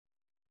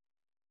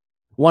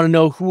Want to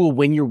know who will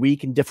win your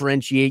week and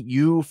differentiate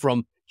you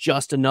from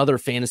just another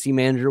fantasy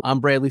manager? I'm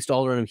Bradley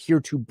Stalder, and I'm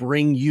here to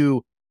bring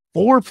you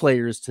 4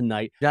 players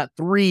tonight. Not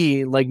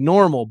 3 like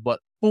normal, but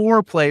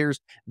 4 players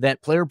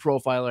that Player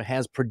Profiler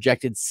has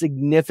projected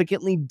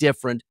significantly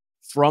different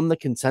from the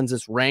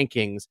consensus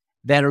rankings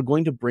that are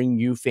going to bring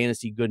you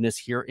fantasy goodness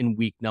here in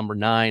week number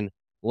 9.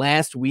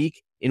 Last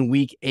week, in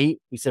week 8,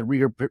 we said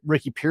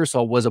Ricky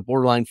Pearsall was a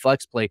borderline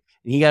flex play,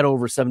 and he got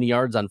over 70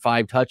 yards on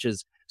 5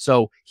 touches.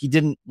 So he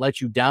didn't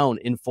let you down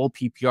in full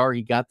PPR.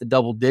 He got the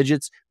double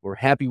digits. We're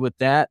happy with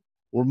that.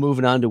 We're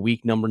moving on to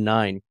week number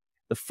 9.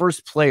 The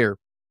first player,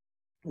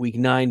 week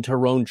 9,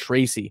 Tyrone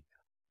Tracy.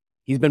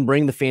 He's been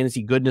bringing the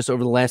fantasy goodness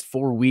over the last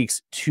 4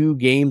 weeks, 2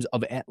 games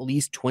of at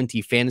least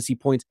 20 fantasy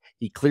points.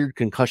 He cleared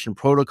concussion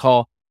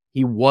protocol.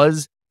 He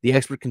was the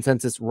expert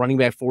consensus running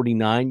back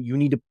 49. You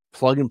need to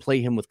plug and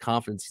play him with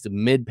confidence. He's a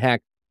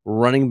mid-pack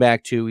running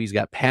back too. He's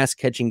got pass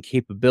catching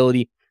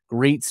capability,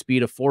 great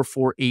speed of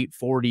 4.4,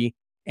 840.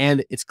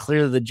 And it's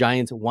clear that the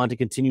Giants want to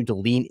continue to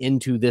lean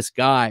into this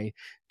guy,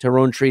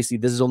 Tyrone Tracy.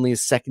 This is only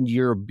his second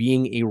year of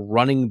being a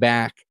running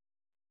back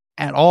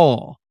at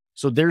all.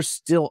 So there's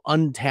still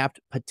untapped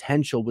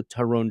potential with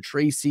Tyrone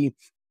Tracy.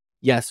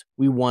 Yes,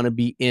 we want to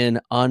be in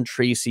on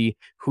Tracy,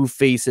 who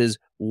faces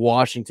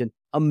Washington,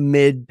 a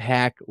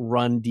mid-pack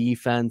run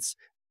defense.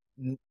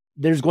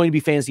 There's going to be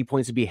fantasy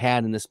points to be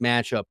had in this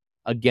matchup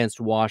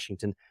against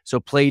Washington. So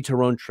play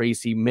Tyrone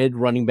Tracy, mid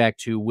running back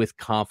 2 with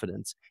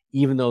confidence.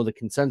 Even though the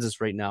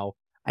consensus right now,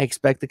 I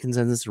expect the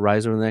consensus to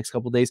rise over the next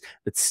couple of days,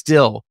 but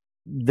still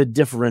the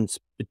difference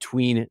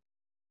between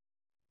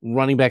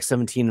running back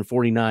 17 and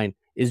 49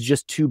 is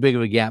just too big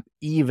of a gap.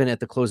 Even at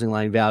the closing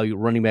line value,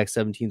 running back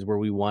 17 is where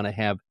we want to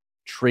have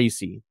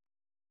Tracy.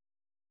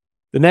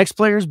 The next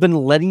player has been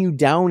letting you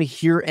down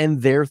here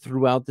and there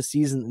throughout the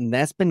season, and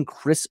that's been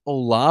Chris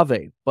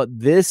Olave. But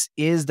this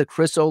is the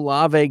Chris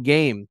Olave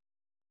game.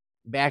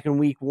 Back in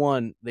week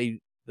 1,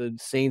 the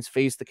Saints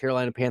faced the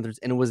Carolina Panthers,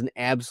 and it was an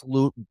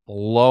absolute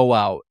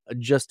blowout,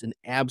 just an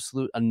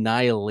absolute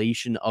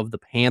annihilation of the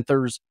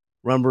Panthers.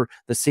 Remember,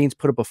 the Saints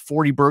put up a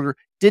 40-burger,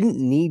 didn't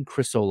need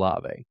Chris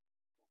Olave.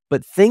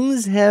 But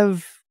things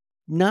have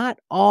not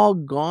all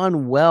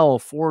gone well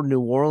for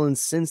New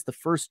Orleans since the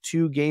first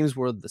 2 games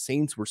where the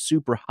Saints were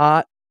super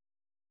hot.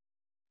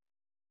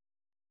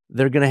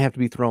 They're going to have to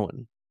be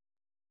throwing,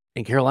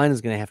 and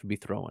Carolina's going to have to be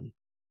throwing.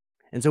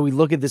 And so we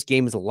look at this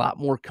game as a lot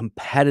more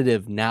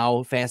competitive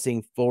now,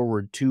 fasting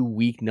forward to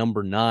week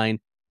number 9.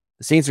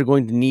 The Saints are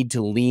going to need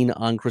to lean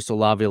on Chris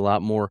Olave a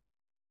lot more,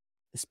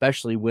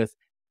 especially with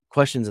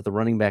questions at the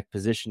running back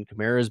position.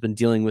 Kamara has been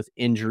dealing with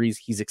injuries.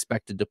 He's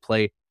expected to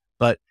play,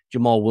 but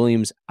Jamal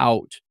Williams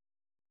out.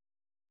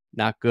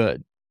 Not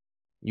good.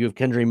 You have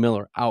Kendre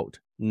Miller out.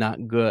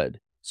 Not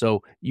good.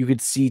 So you could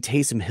see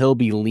Taysom Hill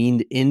be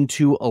leaned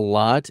into a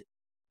lot.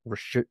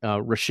 Rashid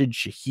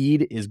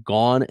Shaheed is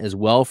gone as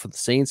well for the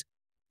Saints.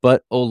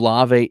 But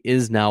Olave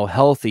is now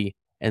healthy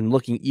and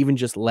looking even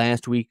just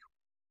last week,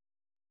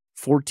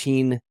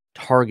 14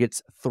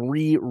 targets,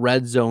 3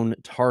 red zone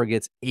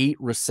targets, 8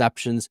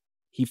 receptions.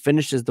 He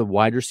finished as the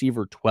wide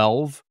receiver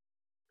 12,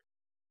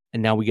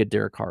 and now we get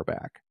Derek Carr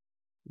back.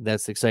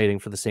 That's exciting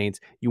for the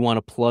Saints. You want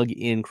to plug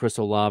in Chris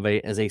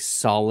Olave as a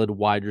solid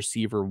wide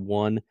receiver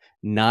 1,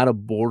 not a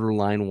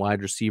borderline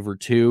wide receiver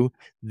 2.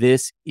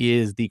 This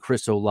is the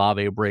Chris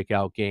Olave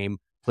breakout game.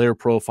 Player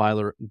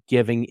Profiler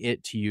giving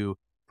it to you,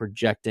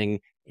 projecting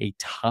a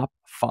top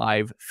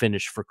 5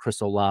 finish for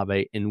Chris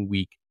Olave in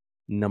week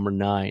number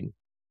 9.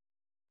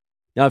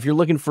 Now, if you're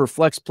looking for a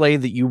flex play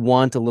that you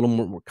want a little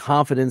more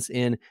confidence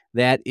in,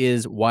 that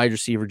is wide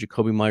receiver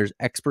Jakobi Meyers.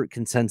 Expert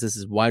consensus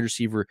is wide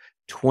receiver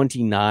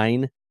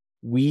 29.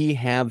 We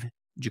have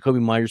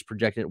Jakobi Meyers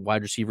projected at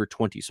wide receiver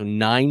 20, so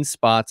 9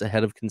 spots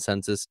ahead of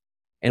consensus.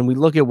 And we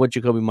look at what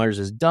Jakobi Meyers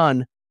has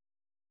done.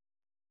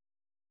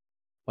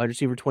 Wide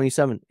receiver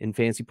 27 in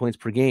fantasy points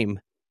per game.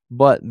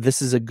 But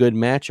this is a good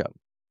matchup.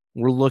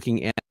 We're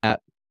looking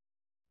at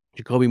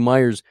Jakobi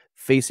Meyers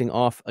facing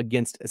off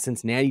against a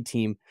Cincinnati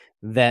team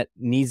that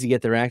needs to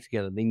get their act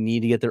together. They need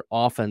to get their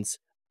offense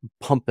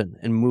pumping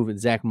and moving.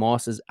 Zach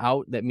Moss is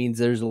out. That means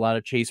there's a lot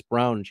of Chase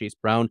Brown, and Chase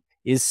Brown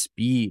is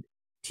speed.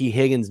 T.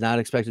 Higgins not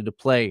expected to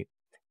play.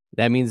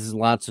 That means there's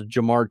lots of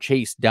Jamar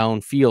Chase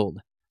downfield.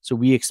 So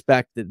we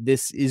expect that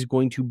this is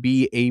going to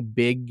be a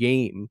big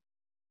game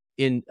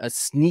in a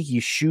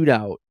sneaky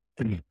shootout,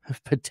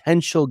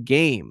 potential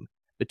game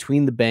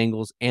between the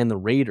Bengals and the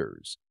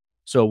Raiders.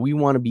 So we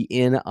want to be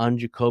in on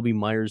Jakobi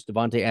Meyers.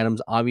 Devontae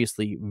Adams,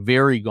 obviously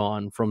very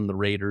gone from the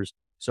Raiders.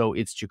 So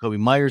it's Jakobi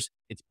Meyers.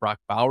 It's Brock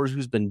Bowers,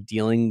 who's been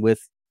dealing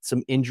with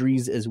some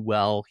injuries as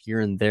well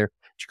here and there.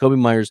 Jakobi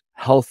Meyers,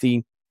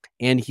 healthy,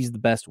 and he's the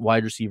best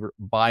wide receiver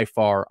by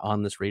far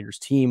on this Raiders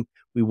team.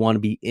 We want to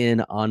be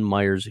in on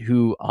Meyers,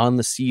 who on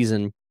the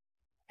season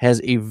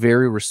has a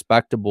very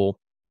respectable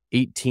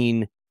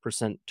 18%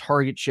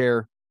 target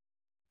share.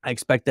 I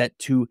expect that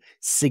to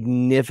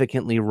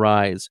significantly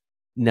rise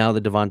now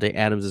that Devontae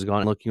Adams is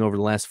gone. Looking over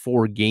the last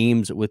 4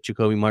 games with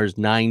Jakobi Meyers,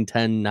 9,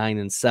 10, 9,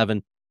 and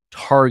 7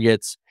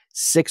 targets,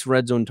 6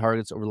 red zone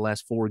targets over the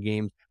last 4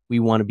 games. we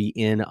want to be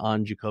in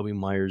on Jakobi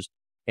Meyers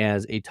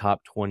as a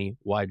top 20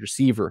 wide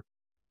receiver.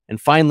 And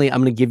finally,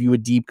 I'm going to give you a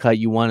deep cut.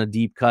 You want a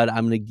deep cut?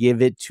 I'm going to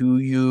give it to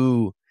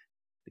you.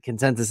 The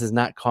consensus is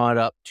not caught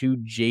up to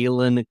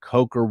Jalen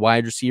Coker,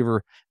 wide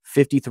receiver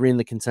 53 in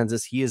the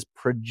consensus. He is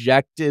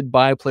projected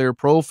by Player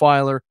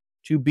Profiler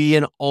to be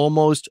an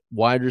almost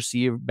wide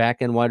receiver,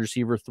 back-end wide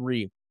receiver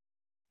 3.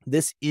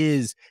 This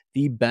is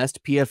the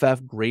best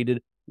PFF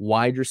graded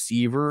wide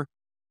receiver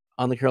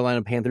on the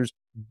Carolina Panthers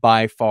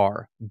by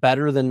far.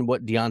 Better than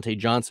what Deontay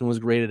Johnson was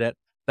graded at,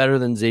 better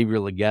than Xavier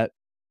Legette.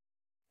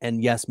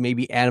 And yes,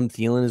 maybe Adam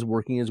Thielen is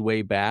working his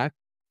way back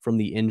from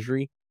the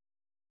injury,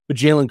 but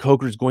Jalen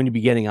Coker is going to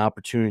be getting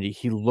opportunity.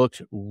 He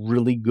looked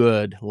really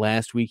good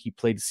last week. He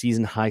played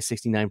season high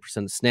 69%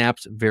 of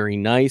snaps. Very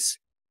nice.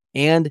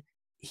 And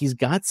he's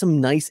got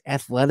some nice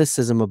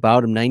athleticism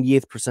about him.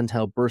 98th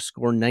percentile burst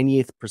score,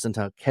 98th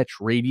percentile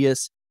catch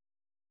radius,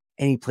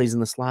 and he plays in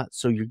the slot.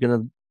 So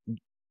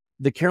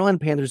the Carolina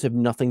Panthers have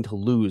nothing to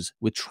lose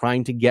with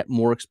trying to get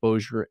more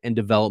exposure and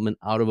development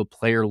out of a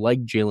player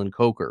like Jalen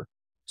Coker.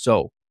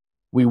 So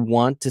we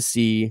want to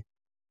see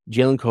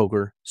Jalen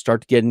Coker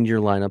start to get into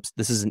your lineups.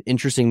 This is an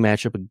interesting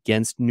matchup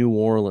against New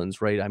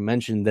Orleans, right? I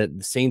mentioned that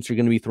the Saints are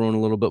going to be throwing a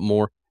little bit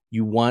more.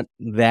 You want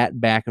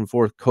that back and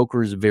forth.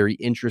 Coker is very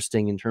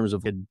interesting in terms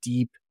of a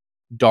deep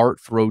dart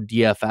throw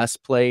DFS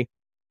play.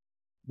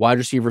 Wide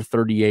receiver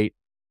 38.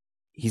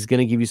 He's going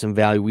to give you some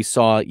value. We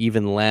saw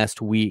even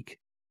last week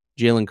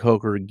Jalen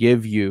Coker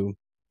give you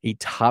a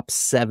top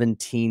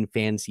 17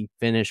 fantasy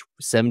finish,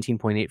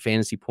 17.8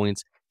 fantasy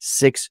points,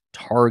 6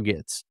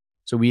 targets.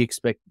 So we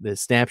expect the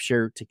snap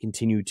share to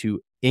continue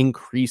to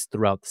increase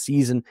throughout the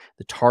season,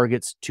 the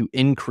targets to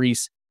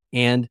increase,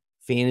 and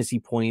fantasy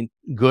point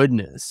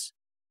goodness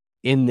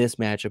in this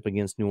matchup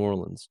against New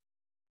Orleans.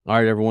 All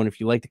right, everyone, if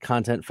you like the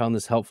content, found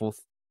this helpful,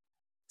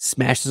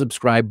 smash the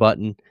subscribe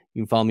button.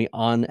 You can follow me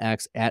on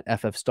X at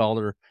FF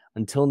Stalder.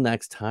 Until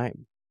next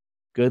time,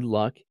 good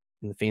luck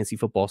in the fantasy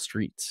football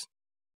streets.